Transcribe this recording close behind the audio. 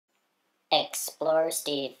Explore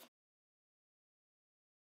Steve.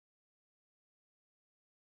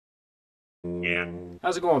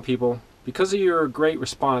 How's it going, people? Because of your great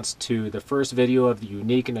response to the first video of the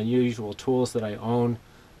unique and unusual tools that I own,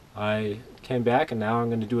 I came back and now I'm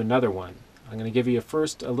going to do another one. I'm going to give you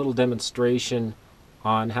first a little demonstration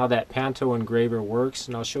on how that Panto Engraver works,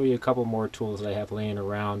 and I'll show you a couple more tools that I have laying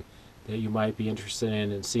around that you might be interested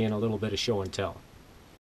in and seeing a little bit of show and tell.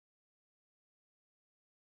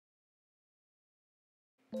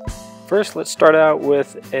 First, let's start out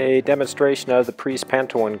with a demonstration of the Preis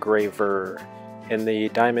Panto Engraver in the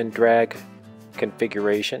diamond drag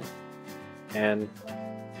configuration. And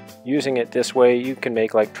using it this way, you can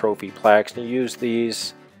make like trophy plaques. And you use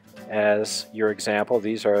these as your example.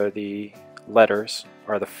 These are the letters,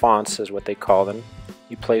 or the fonts is what they call them.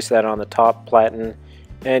 You place that on the top platen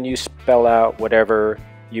and you spell out whatever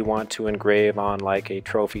you want to engrave on, like a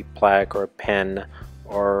trophy plaque or a pen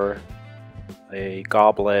or a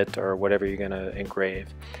goblet or whatever you're going to engrave.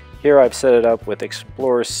 Here I've set it up with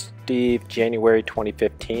Explore Steve January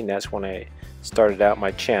 2015. That's when I started out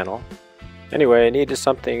my channel. Anyway, I needed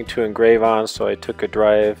something to engrave on, so I took a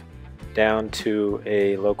drive down to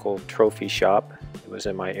a local trophy shop. It was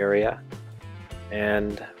in my area,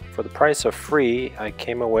 and for the price of free I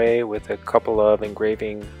came away with a couple of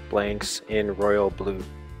engraving blanks in royal blue.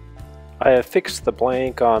 I have fixed the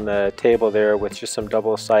blank on the table there with just some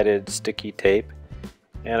double-sided sticky tape,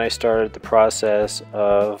 and I started the process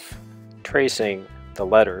of tracing the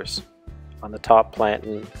letters on the top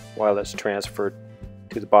platen while it's transferred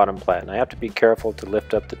to the bottom platen. I have to be careful to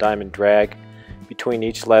lift up the diamond drag between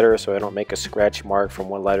each letter so I don't make a scratch mark from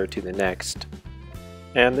one letter to the next.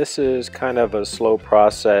 And this is kind of a slow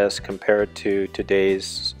process compared to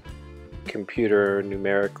today's computer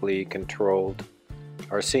numerically controlled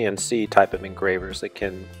or CNC type of engravers that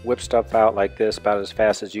can whip stuff out like this about as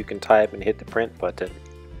fast as you can type and hit the print button.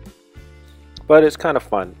 But it's kind of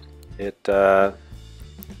fun. It kind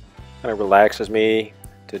of relaxes me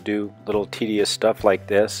to do little tedious stuff like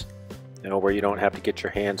this, you know, where you don't have to get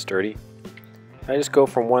your hands dirty. I just go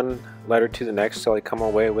from one letter to the next till I come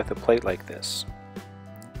away with a plate like this.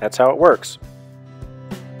 That's how it works.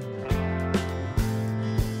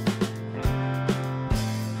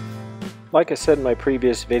 Like I said in my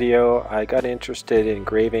previous video, I got interested in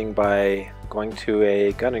engraving by going to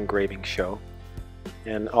a gun engraving show.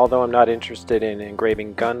 And although I'm not interested in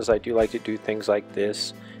engraving guns, I do like to do things like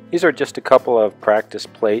this. These are just a couple of practice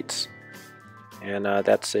plates. And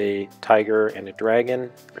that's a tiger and a dragon.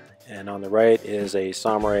 And on the right is a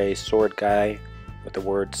samurai sword guy with the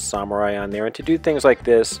word samurai on there. And to do things like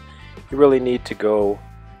this, you really need to go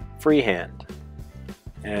freehand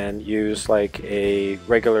and use like a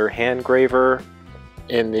regular hand graver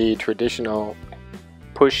in the traditional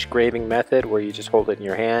push graving method where you just hold it in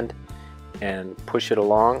your hand and push it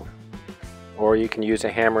along. Or you can use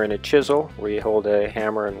a hammer and a chisel where you hold a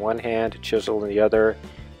hammer in one hand, a chisel in the other,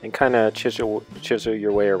 and kind of chisel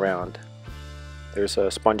your way around. There's a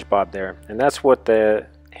SpongeBob there, and that's what the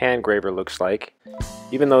hand graver looks like.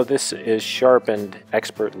 Even though this is sharpened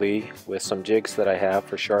expertly with some jigs that I have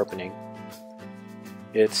for sharpening,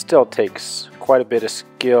 it still takes quite a bit of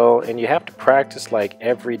skill, and you have to practice like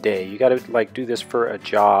every day. You got to like do this for a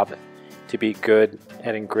job to be good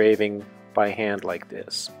at engraving by hand like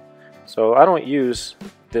this. So I don't use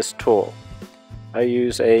this tool. I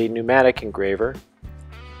use a pneumatic engraver,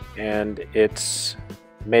 and it's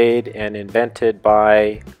made and invented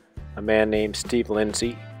by a man named Steve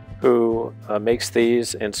Lindsay, who makes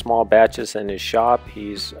these in small batches in his shop.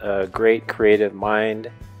 He's a great creative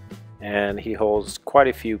mind, and he holds quite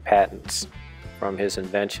a few patents from his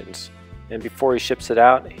inventions. And before he ships it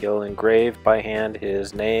out, he'll engrave by hand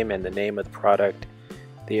his name and the name of the product,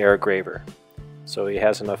 the air graver. So he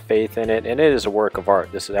has enough faith in it, and it is a work of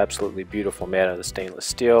art. This is absolutely beautiful, made out of the stainless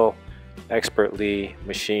steel, expertly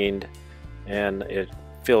machined, and it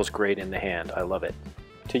feels great in the hand. I love it.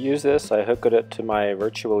 To use this, I hook it up to my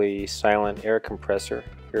virtually silent air compressor.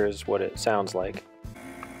 Here's what it sounds like.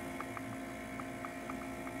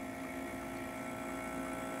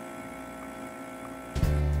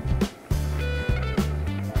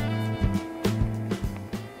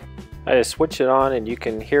 I switch it on and you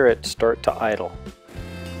can hear it start to idle.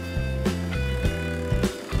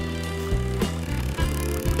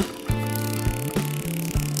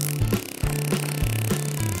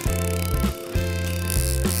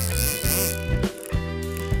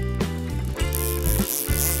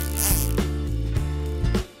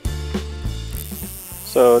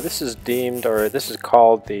 So this is deemed, or this is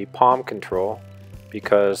called the palm control,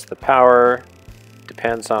 because the power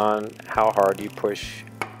depends on how hard you push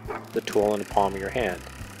the tool in the palm of your hand.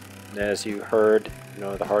 And as you heard,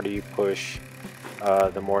 the harder you push,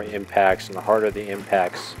 the more impacts, and the harder the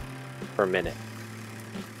impacts per minute.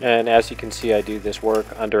 And as you can see, I do this work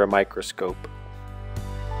under a microscope.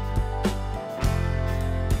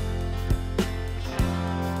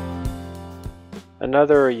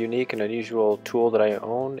 Another unique and unusual tool that I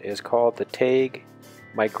own is called the Taig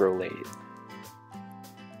Micro Lathe.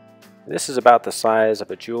 This is about the size of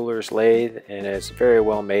a jeweler's lathe, and it's very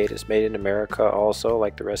well made. It's made in America also,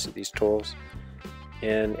 like the rest of these tools,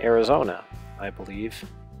 in Arizona, I believe.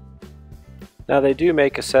 Now they do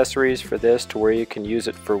make accessories for this to where you can use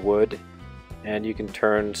it for wood, and you can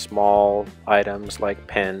turn small items like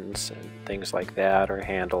pens and things like that, or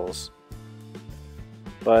handles.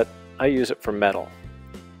 But I use it for metal.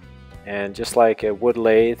 And just like a wood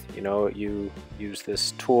lathe, you use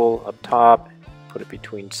this tool up top, put it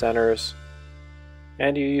between centers,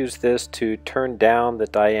 and you use this to turn down the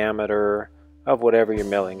diameter of whatever you're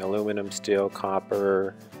milling: aluminum, steel,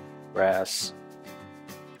 copper, brass.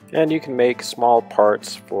 And you can make small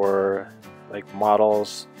parts for like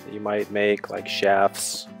models that you might make, like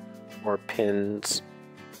shafts or pins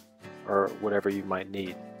or whatever you might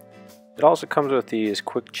need. It also comes with these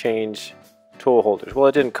quick change tool holders. Well,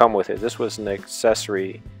 it didn't come with it. This was an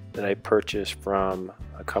accessory that I purchased from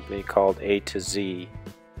a company called A to Z,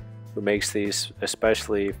 who makes these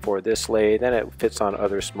especially for this lathe, and it fits on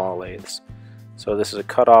other small lathes. So this is a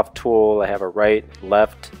cutoff tool. I have a right,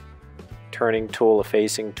 left turning tool, a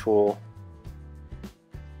facing tool,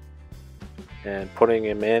 and putting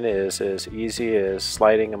them in is as easy as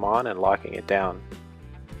sliding them on and locking it down.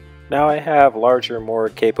 Now I have larger, more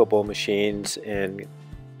capable machines in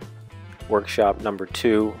workshop number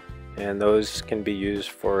 2, and those can be used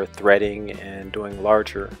for threading and doing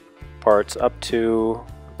larger parts up to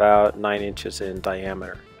about 9 inches in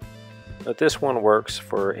diameter. But this one works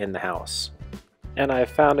for in the house. And I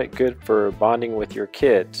found it good for bonding with your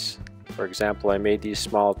kids. For example, I made these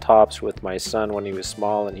small tops with my son when he was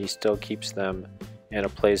small, and he still keeps them in a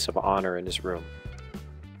place of honor in his room.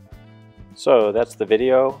 So that's the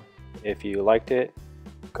video. If you liked it,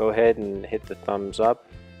 go ahead and hit the thumbs up.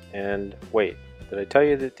 And wait, did I tell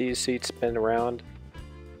you that these seats spin around?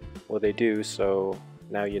 Well, they do, so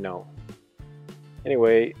now you know.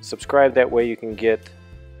 Anyway, subscribe, that way you can get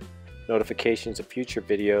notifications of future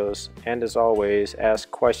videos, and as always,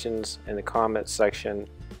 ask questions in the comments section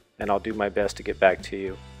and I'll do my best to get back to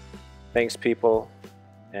you. Thanks people,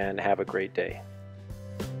 and have a great day.